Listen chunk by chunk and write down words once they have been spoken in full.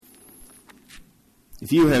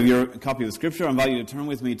If you have your copy of the Scripture, I invite you to turn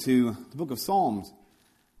with me to the book of Psalms.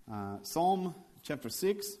 Psalm chapter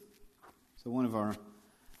 6. So one of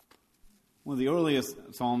the earliest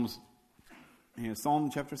Psalms, Psalm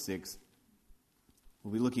chapter 6.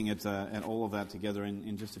 We'll be looking at all of that together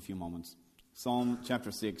in just a few moments. Psalm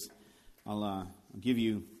chapter 6. I'll give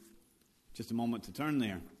you just a moment to turn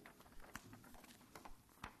there.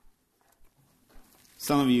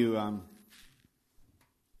 Some of you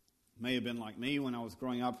may have been like me when I was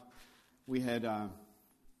growing up. We had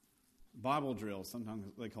Bible drills. Sometimes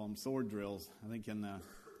they call them sword drills. I think in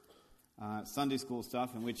the Sunday school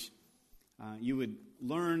stuff, in which you would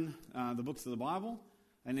learn the books of the Bible,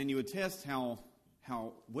 and then you would test how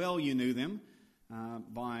well you knew them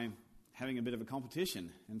by having a bit of a competition.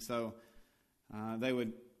 And so they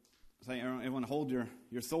would say, everyone hold your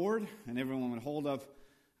sword, and everyone would hold up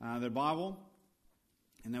their Bible,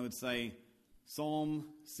 and they would say, Psalm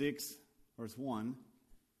 6, verse 1,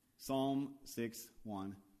 Psalm 6,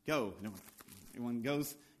 1, go. And everyone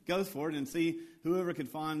goes for it, and see whoever could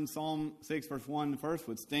find Psalm 6, verse 1 first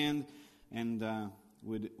would stand and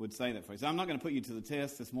would say that phrase. So I'm not going to put you to the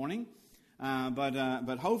test this morning,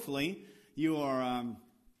 but hopefully you are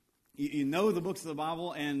you know the books of the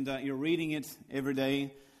Bible, and you're reading it every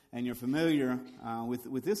day, and you're familiar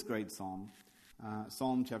with this great psalm,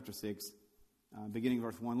 Psalm chapter 6, beginning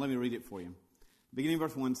verse 1. Let me read it for you. Beginning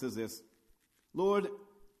verse 1 says this: Lord,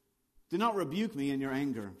 do not rebuke me in your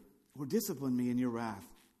anger, or discipline me in your wrath.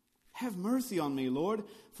 Have mercy on me, Lord,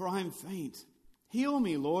 for I am faint. Heal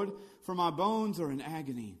me, Lord, for my bones are in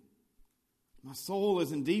agony. My soul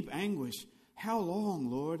is in deep anguish. How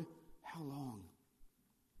long, Lord? How long?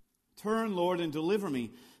 Turn, Lord, and deliver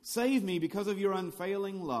me. Save me because of your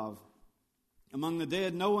unfailing love. Among the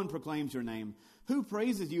dead, no one proclaims your name. Who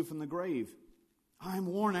praises you from the grave? I am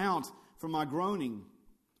worn out from my groaning.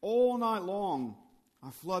 All night long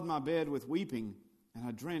I flood my bed with weeping, and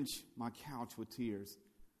I drench my couch with tears.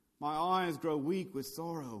 My eyes grow weak with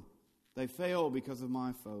sorrow. They fail because of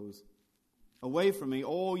my foes. Away from me,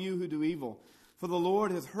 all you who do evil, for the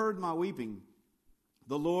Lord has heard my weeping.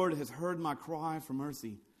 The Lord has heard my cry for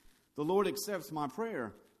mercy. The Lord accepts my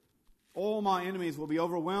prayer. All my enemies will be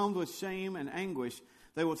overwhelmed with shame and anguish.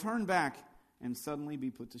 They will turn back and suddenly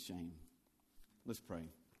be put to shame. Let's pray.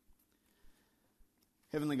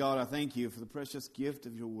 Heavenly God, I thank you for the precious gift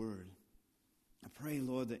of your word. I pray,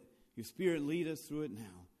 Lord, that your Spirit lead us through it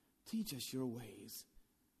now. Teach us your ways.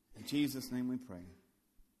 In Jesus' name we pray.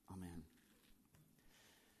 Amen.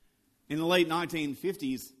 In the late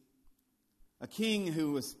 1950s, a king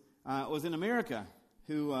who was in America,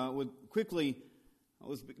 who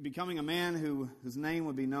was becoming a man whose name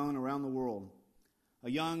would be known around the world. A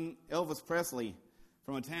young Elvis Presley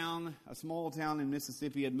from a small town in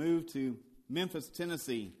Mississippi, had moved to Memphis,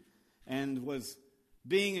 Tennessee, and was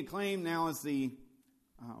being acclaimed now as the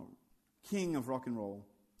king of rock and roll.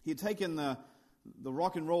 He had taken the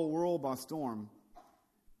rock and roll world by storm.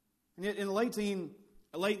 And yet in the late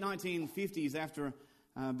 1950s, after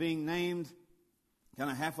being named kind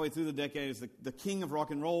of halfway through the decade as the king of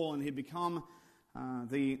rock and roll, and he'd become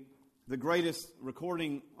the greatest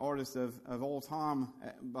recording artist of all time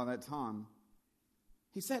by that time,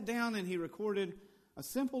 he sat down and he recorded a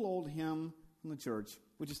simple old hymn from the church,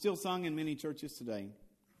 which is still sung in many churches today.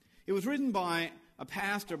 It was written by a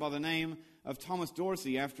pastor by the name of Thomas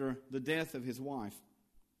Dorsey after the death of his wife.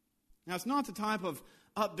 Now, it's not the type of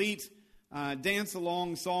upbeat,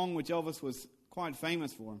 dance-along song which Elvis was quite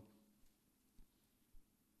famous for.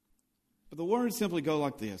 But the words simply go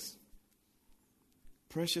like this: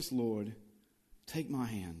 Precious Lord, take my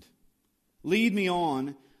hand. Lead me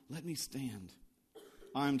on, let me stand.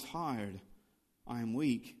 I am tired, I am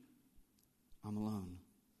weak, I'm alone.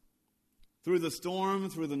 Through the storm,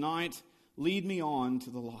 through the night, lead me on to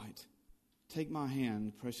the light. Take my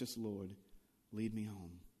hand, precious Lord, lead me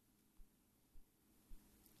home.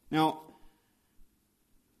 Now,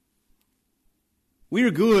 we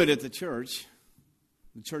are good at the church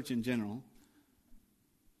in general,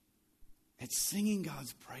 at singing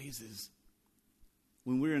God's praises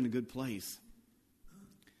when we're in a good place.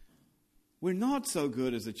 We're not so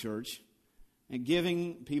good as a church at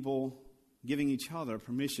giving each other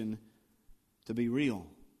permission to be real.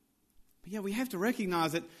 But yeah, we have to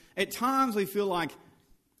recognize that at times we feel like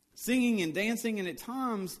singing and dancing, and at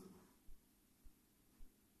times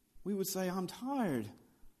we would say, I'm tired,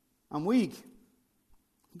 I'm weak,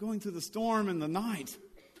 I'm going through the storm and the night.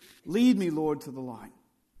 Lead me, Lord, to the light.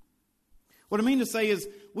 What I mean to say is,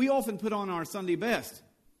 we often put on our Sunday best.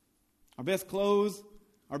 Our best clothes,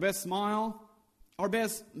 our best smile, our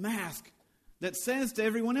best mask that says to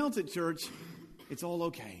everyone else at church, it's all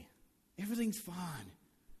okay. Everything's fine.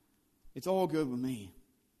 It's all good with me.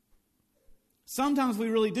 Sometimes we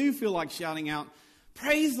really do feel like shouting out,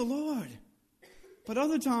 praise the Lord. But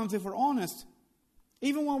other times, if we're honest,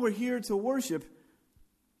 even while we're here to worship,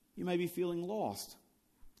 you may be feeling lost,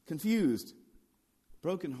 confused,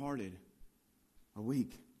 brokenhearted, or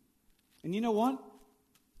weak. And you know what?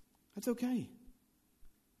 That's okay.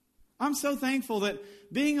 I'm so thankful that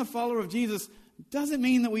being a follower of Jesus doesn't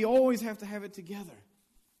mean that we always have to have it together.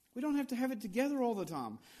 We don't have to have it together all the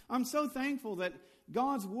time. I'm so thankful that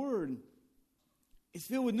God's Word is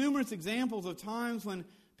filled with numerous examples of times when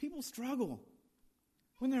people struggle,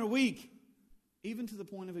 when they're weak, even to the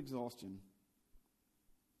point of exhaustion.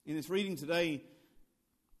 In this reading today,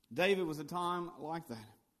 David was a time like that.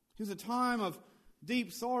 It was a time of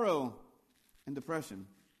deep sorrow and depression.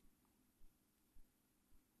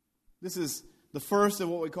 This is the first of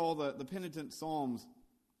what we call the penitent psalms.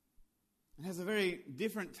 It has a very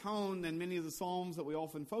different tone than many of the psalms that we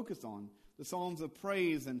often focus on, the psalms of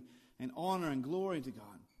praise and honor and glory to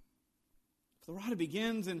God. So the writer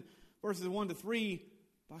begins in verses 1 to 3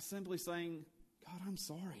 by simply saying, God, I'm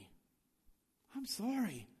sorry. I'm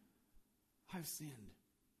sorry I've sinned.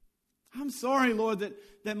 I'm sorry, Lord,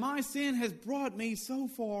 that my sin has brought me so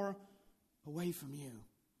far away from you.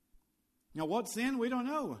 Now, what sin? We don't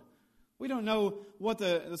know. We don't know what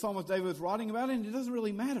the psalmist David was writing about, and it doesn't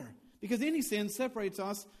really matter, because any sin separates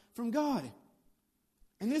us from God.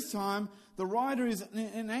 And this time, the writer is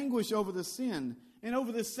in anguish over the sin and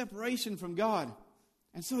over this separation from God.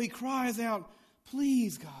 And so he cries out,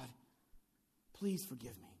 please, God, please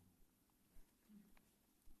forgive me.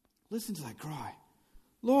 Listen to that cry.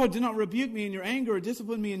 Lord, do not rebuke me in your anger or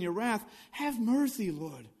discipline me in your wrath. Have mercy,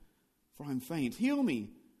 Lord, for I'm faint. Heal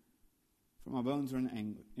me, for my bones are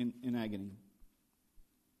in agony.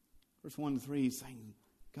 Verse 1 to 3 is saying,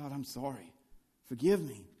 God, I'm sorry. Forgive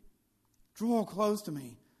me. Draw close to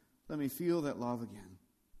me. Let me feel that love again.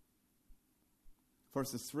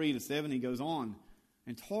 Verses 3 to 7, he goes on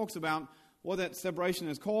and talks about what that separation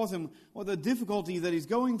has caused him, what the difficulty that he's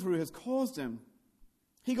going through has caused him.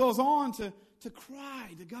 He goes on to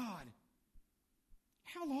cry to God.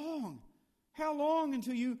 How long? How long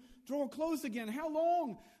until you draw close again? How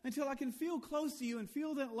long until I can feel close to you and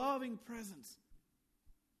feel that loving presence?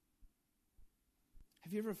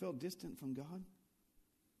 Have you ever felt distant from God?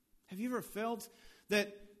 Have you ever felt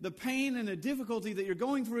that the pain and the difficulty that you're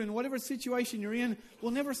going through in whatever situation you're in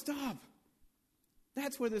will never stop?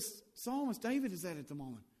 That's where this psalmist David is at the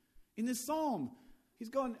moment. In this psalm, he's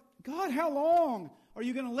going, God, how long are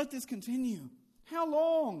you going to let this continue? How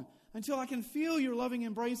long until I can feel your loving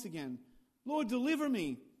embrace again? Lord, deliver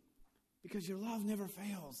me, because your love never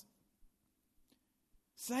fails.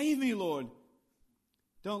 Save me, Lord.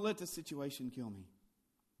 Don't let this situation kill me.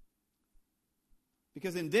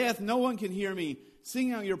 Because in death, no one can hear me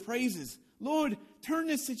sing out your praises. Lord, turn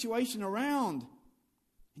this situation around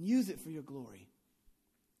and use it for your glory.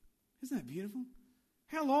 Isn't that beautiful?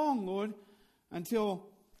 How long, Lord, until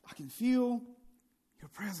I can feel your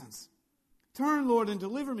presence? Turn, Lord, and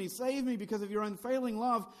deliver me. Save me because of your unfailing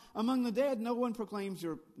love. Among the dead, no one proclaims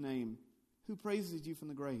your name. Who praises you from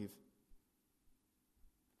the grave?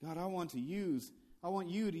 God, I want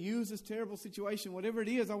you to use this terrible situation, whatever it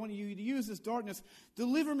is. I want you to use this darkness.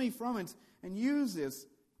 Deliver me from it and use this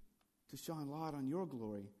to shine light on your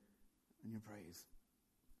glory and your praise.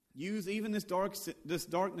 Use even this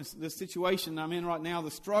darkness, this situation I'm in right now,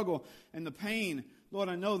 the struggle and the pain. Lord,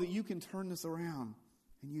 I know that you can turn this around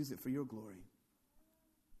and use it for your glory.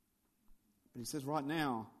 But he says right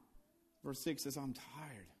now, verse 6 says, I'm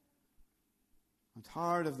tired. I'm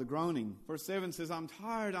tired of the groaning. Verse 7 says, I'm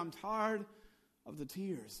tired of the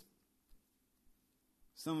tears.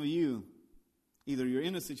 Some of you, either you're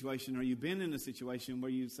in a situation or you've been in a situation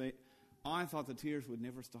where you say, I thought the tears would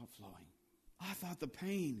never stop flowing. I thought the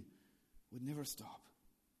pain would never stop.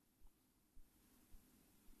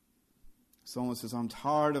 Someone says, I'm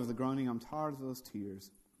tired of the groaning. I'm tired of those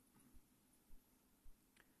tears.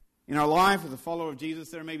 In our life as a follower of Jesus,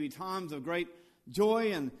 there may be times of great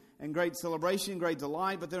joy and great celebration, great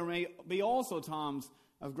delight, but there may be also times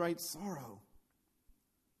of great sorrow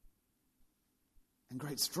and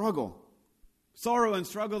great struggle. Sorrow and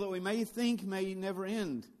struggle that we may think may never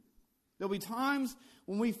end. There'll be times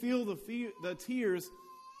when we feel the tears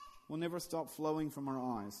will never stop flowing from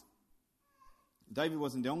our eyes. David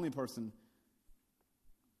wasn't the only person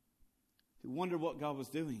who wondered what God was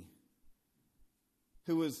doing,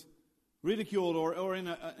 who was ridiculed or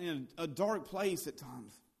in a dark place at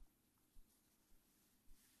times.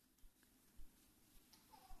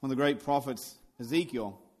 One of the great prophets,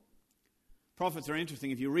 Ezekiel. Prophets are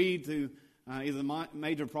interesting. If you read through either the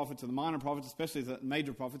major prophets or the minor prophets, especially the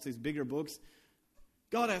major prophets, these bigger books,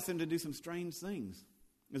 God asked them to do some strange things.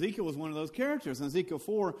 Ezekiel was one of those characters. In Ezekiel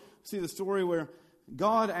 4, see the story where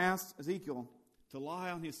God asked Ezekiel to lie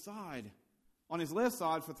on his side, on his left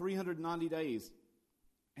side for 390 days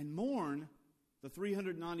and mourn the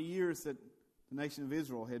 390 years that the nation of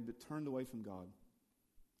Israel had turned away from God.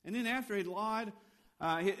 And then after he'd lied,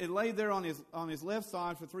 he laid there on his left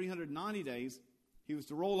side for 390 days, he was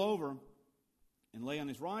to roll over and lay on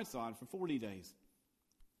his right side for 40 days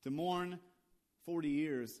to mourn 40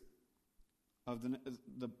 years of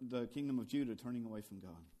the kingdom of Judah turning away from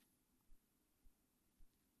God.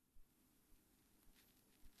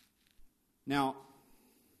 Now,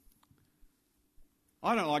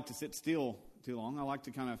 I don't like to sit still too long. I like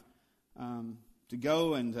to kind of to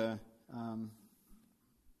go and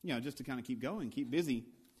just to kind of keep going, keep busy.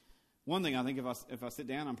 One thing, I think if I sit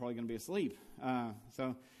down, I'm probably going to be asleep.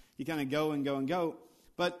 So you kind of go and go and go.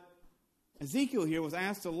 But Ezekiel here was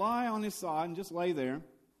asked to lie on his side and just lay there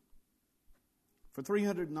for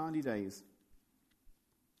 390 days.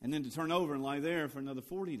 And then to turn over and lie there for another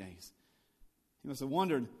 40 days. He must have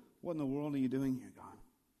wondered, what in the world are you doing here,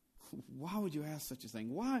 God? Why would you ask such a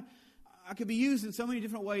thing? Why? I could be used in so many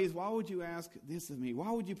different ways. Why would you ask this of me?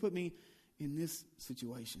 Why would you put me in this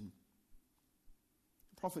situation?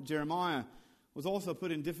 The prophet Jeremiah was also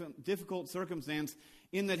put in difficult circumstance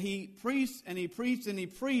in that he preached and he preached and he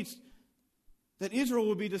preached that Israel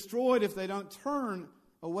would be destroyed if they don't turn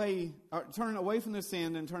away from their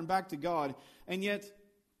sin and turn back to God. And yet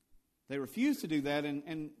they refused to do that,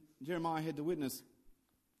 and Jeremiah had to witness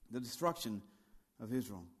the destruction of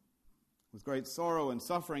Israel with great sorrow and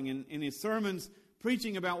suffering. In his sermons,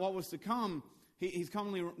 preaching about what was to come, he's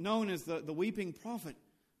commonly known as the weeping prophet,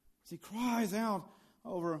 as he cries out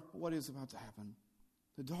over what is about to happen,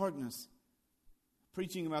 the darkness,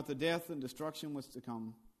 preaching about the death and destruction was to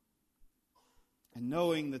come, and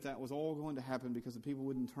knowing that was all going to happen because the people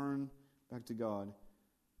wouldn't turn back to God.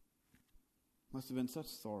 Must have been such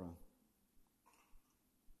sorrow.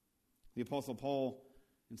 The Apostle Paul,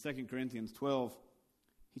 in 2 Corinthians 12,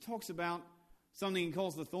 he talks about something he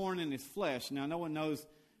calls the thorn in his flesh. Now, no one knows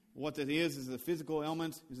what that is. Is it a physical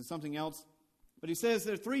ailment? Is it something else? But he says,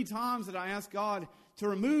 there are 3 times that I asked God to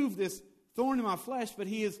remove this thorn in my flesh, but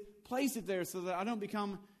he has placed it there so that I don't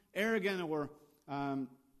become arrogant or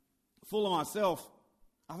full of myself.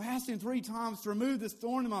 I've asked him 3 times to remove this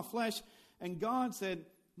thorn in my flesh, and God said,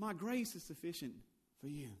 my grace is sufficient for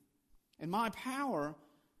you, and my power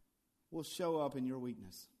will show up in your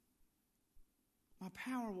weakness. My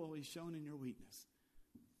power will be shown in your weakness.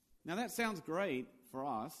 Now that sounds great for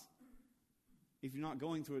us if you're not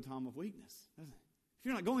going through a time of weakness, doesn't it? If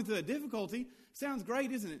you're not going through a difficulty, sounds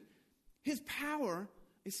great, isn't it? His power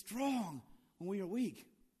is strong when we are weak.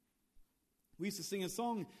 We used to sing a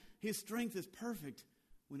song, His strength is perfect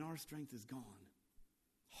when our strength is gone.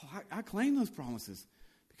 Oh, I claim those promises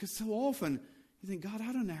because so often you think, God,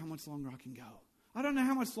 I don't know how much longer I can go. I don't know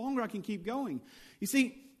how much longer I can keep going. You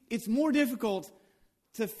see, it's more difficult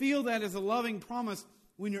to feel that as a loving promise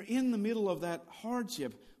when you're in the middle of that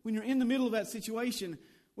hardship, when you're in the middle of that situation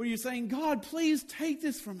where you're saying, God, please take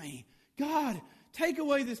this from me. God, take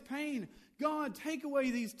away this pain. God, take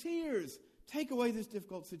away these tears. Take away this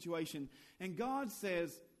difficult situation. And God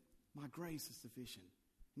says, my grace is sufficient.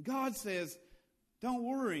 And God says, don't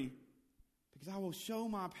worry, because I will show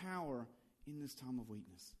my power in this time of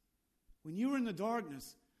weakness. When you're in the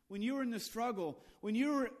darkness, when you're in the struggle, when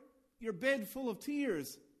you're your bed full of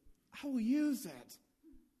tears, I will use that.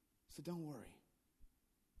 So don't worry.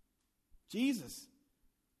 Jesus,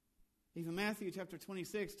 even Matthew chapter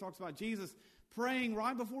 26 talks about Jesus praying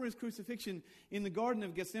right before his crucifixion in the Garden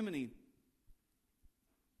of Gethsemane.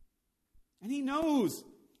 And he knows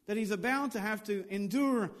that he's about to have to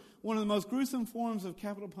endure one of the most gruesome forms of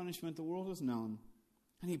capital punishment the world has known.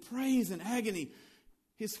 And he prays in agony.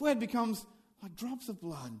 His sweat becomes like drops of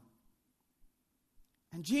blood.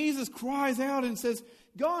 And Jesus cries out and says,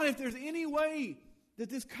 God, if there's any way that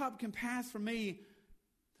this cup can pass from me,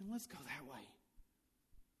 then let's go that way.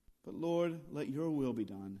 But Lord, let your will be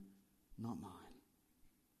done, not mine.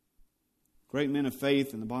 Great men of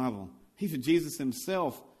faith in the Bible, even Jesus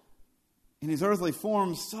himself, in his earthly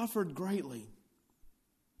form, suffered greatly.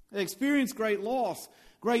 They experienced great loss,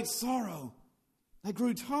 great sorrow. They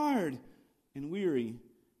grew tired and weary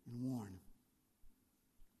and worn.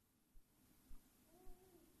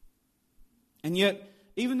 And yet,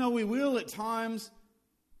 even though we will at times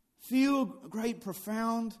feel great,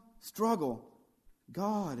 profound struggle,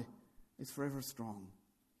 God is forever strong.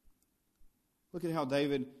 Look at how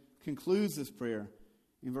David concludes this prayer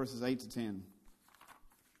in verses 8 to 10.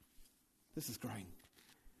 This is great.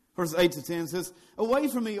 Verses 8 to 10 says, away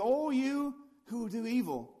from me, all you who do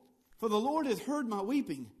evil, for the Lord has heard my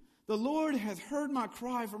weeping. The Lord has heard my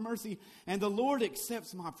cry for mercy, and the Lord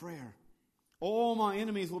accepts my prayer. All my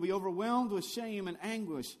enemies will be overwhelmed with shame and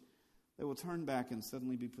anguish. They will turn back and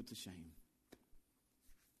suddenly be put to shame.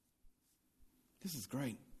 This is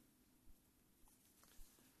great.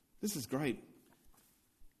 This is great.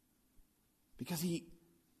 Because he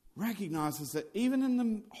recognizes that even in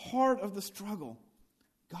the heart of the struggle,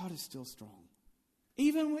 God is still strong.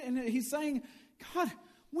 Even when he's saying, God,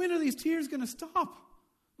 when are these tears going to stop?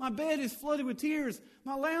 My bed is flooded with tears.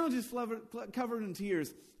 My lounge is covered in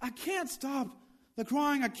tears. I can't stop the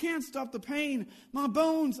crying. I can't stop the pain. My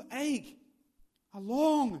bones ache. I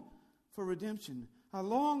long for redemption. I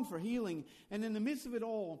long for healing. And in the midst of it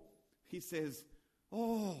all, he says,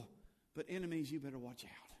 oh, but enemies, you better watch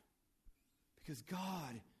out. Because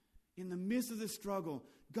God, in the midst of this struggle,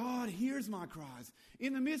 God hears my cries.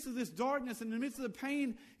 In the midst of this darkness, in the midst of the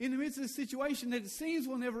pain, in the midst of this situation that it seems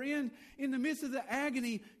will never end, in the midst of the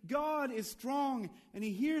agony, God is strong and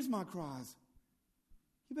he hears my cries.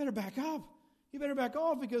 You better back up. You better back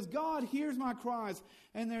off because God hears my cries.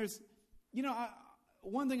 And there's,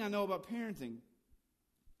 one thing I know about parenting,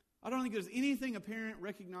 I don't think there's anything a parent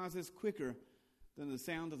recognizes quicker than the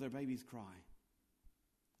sound of their baby's cry.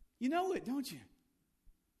 You know it, don't you?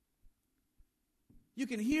 You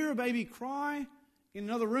can hear a baby cry in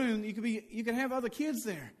another room. You can have other kids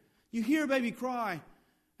there. You hear a baby cry,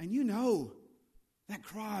 and you know that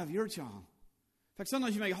cry of your child. In fact,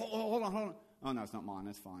 sometimes you may hold on. Oh no, it's not mine.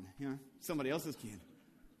 That's fine. Somebody else's kid.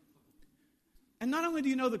 And not only do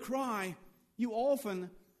you know the cry, you often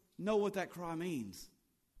know what that cry means.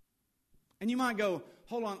 And you might go,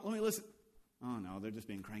 hold on, let me listen. Oh no, they're just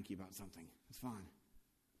being cranky about something. It's fine.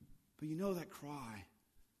 But you know that cry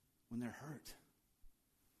when they're hurt.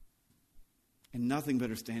 And nothing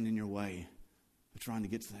better stand in your way of trying to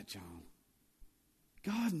get to that child.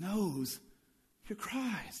 God knows your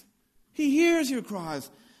cries. He hears your cries.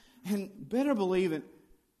 And better believe it,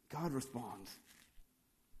 God responds.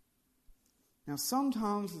 Now,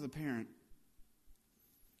 sometimes as a parent,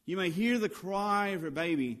 you may hear the cry of your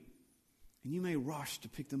baby, and you may rush to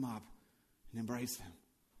pick them up and embrace them.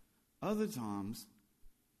 Other times,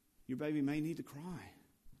 your baby may need to cry.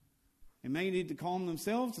 They may need to calm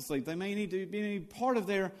themselves to sleep. They may need to be part of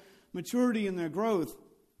their maturity and their growth.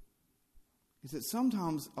 Is that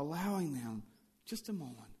sometimes allowing them just a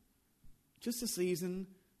moment, just a season,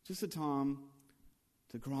 just a time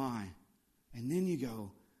to cry. And then you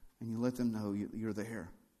go and you let them know you're there.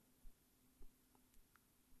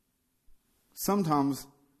 Sometimes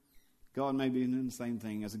God may be doing the same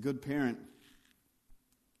thing. As a good parent,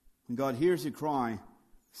 when God hears you cry,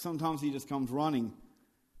 sometimes he just comes running.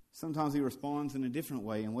 Sometimes he responds in a different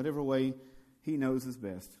way, in whatever way he knows is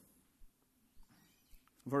best.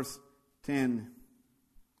 Verse 10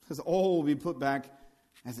 says, all will be put back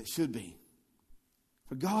as it should be.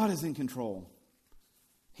 For God is in control.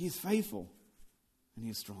 He is faithful and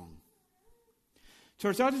he is strong.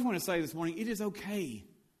 Church, I just want to say this morning, it is okay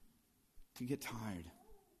to get tired.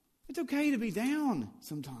 It's okay to be down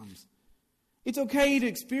sometimes. It's okay to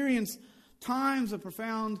experience times of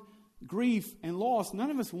profound grief and loss. None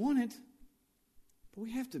of us want it. But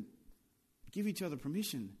we have to give each other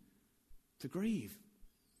permission to grieve.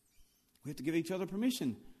 We have to give each other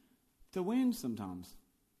permission to win sometimes.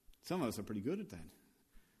 Some of us are pretty good at that.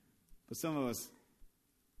 But some of us,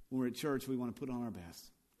 when we're at church, we want to put on our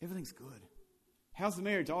best. Everything's good. How's the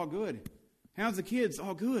marriage? All good. How's the kids?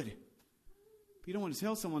 All good. But you don't want to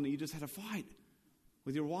tell someone that you just had a fight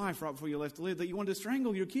with your wife right before you left to live, that you wanted to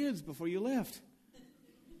strangle your kids before you left.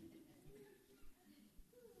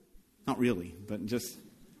 Not really, but just,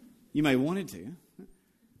 you may want it to.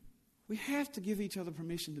 We have to give each other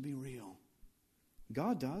permission to be real.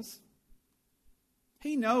 God does.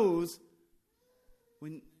 He knows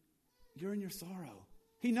when you're in your sorrow.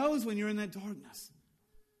 He knows when you're in that darkness.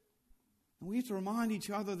 And we have to remind each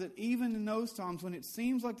other that even in those times when it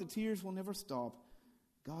seems like the tears will never stop,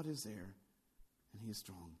 God is there and he is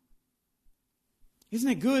strong. Isn't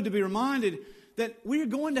it good to be reminded that we're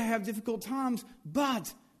going to have difficult times,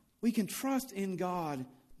 but we can trust in God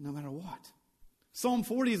no matter what. Psalm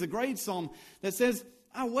 40 is a great psalm that says,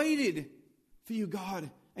 I waited for you, God,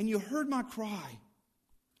 and you heard my cry.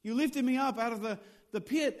 You lifted me up out of the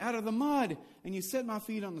pit, out of the mud, and you set my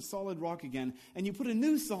feet on the solid rock again, and you put a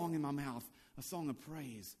new song in my mouth, a song of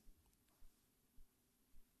praise.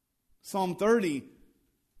 Psalm 30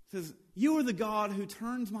 says, you are the God who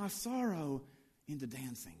turns my sorrow into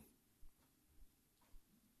dancing.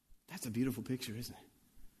 That's a beautiful picture, isn't it?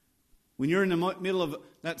 When you're in the middle of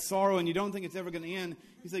that sorrow and you don't think it's ever going to end,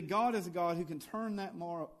 you say, God is a God who can turn that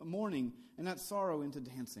mourning and that sorrow into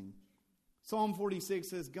dancing. Psalm 46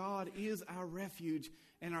 says, God is our refuge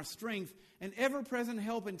and our strength and ever-present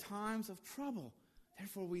help in times of trouble.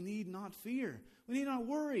 Therefore, we need not fear. We need not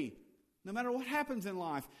worry, no matter what happens in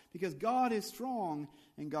life, because God is strong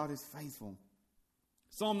and God is faithful.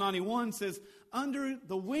 Psalm 91 says, under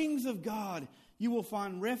the wings of God, you will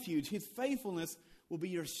find refuge. His faithfulness will be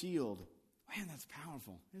your shield. Man, that's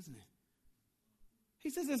powerful, isn't it? He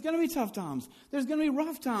says there's going to be tough times. There's going to be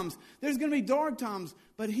rough times. There's going to be dark times.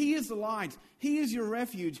 But He is the light. He is your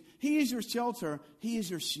refuge. He is your shelter. He is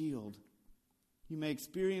your shield. You may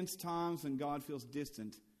experience times when God feels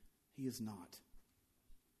distant. He is not.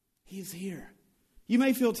 He is here. You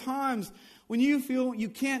may feel times when you feel you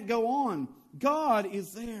can't go on. God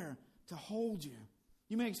is there to hold you.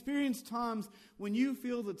 You may experience times when you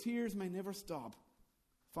feel the tears may never stop.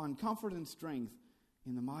 Find comfort and strength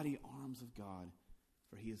in the mighty arms of God,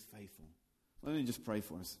 for He is faithful. Let me just pray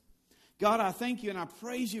for us. God, I thank you and I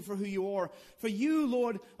praise you for who you are. For you,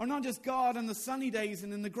 Lord, are not just God in the sunny days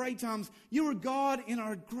and in the great times. You are God in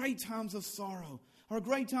our great times of sorrow, our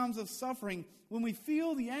great times of suffering, when we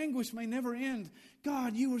feel the anguish may never end.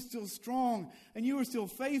 God, you are still strong and you are still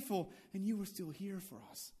faithful and you are still here for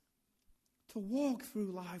us. To walk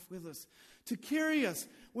through life with us, to carry us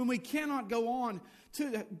when we cannot go on,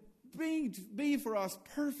 to be for us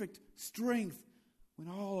perfect strength when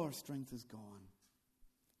all our strength is gone.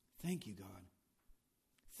 Thank you, God.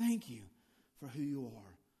 Thank you for who you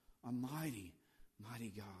are, a mighty,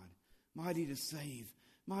 mighty God, mighty to save,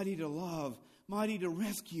 mighty to love, mighty to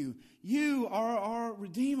rescue. You are our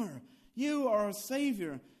Redeemer. You are our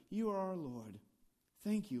Savior. You are our Lord.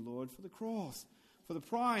 Thank you, Lord, for the cross, for the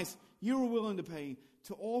price you were willing to pay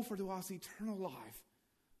to offer to us eternal life,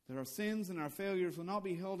 that our sins and our failures will not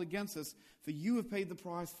be held against us, for you have paid the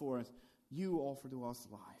price for it. You offer to us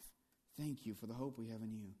life. Thank you for the hope we have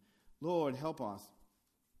in you. Lord, help us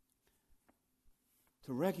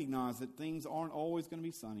to recognize that things aren't always going to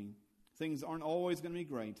be sunny. Things aren't always going to be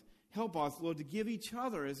great. Help us, Lord, to give each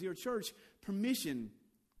other, as your church, permission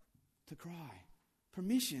to cry,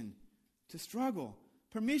 permission to struggle,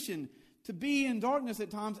 permission to be in darkness at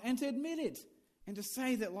times and to admit it, and to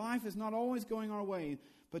say that life is not always going our way,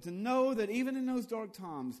 but to know that even in those dark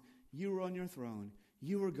times, you are on your throne.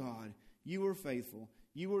 You are God. You are faithful.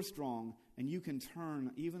 You are strong. And you can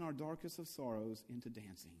turn even our darkest of sorrows into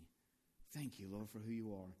dancing. Thank you, Lord, for who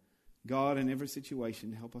you are. God, in every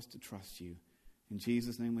situation, help us to trust you. In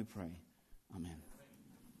Jesus' name we pray. Amen.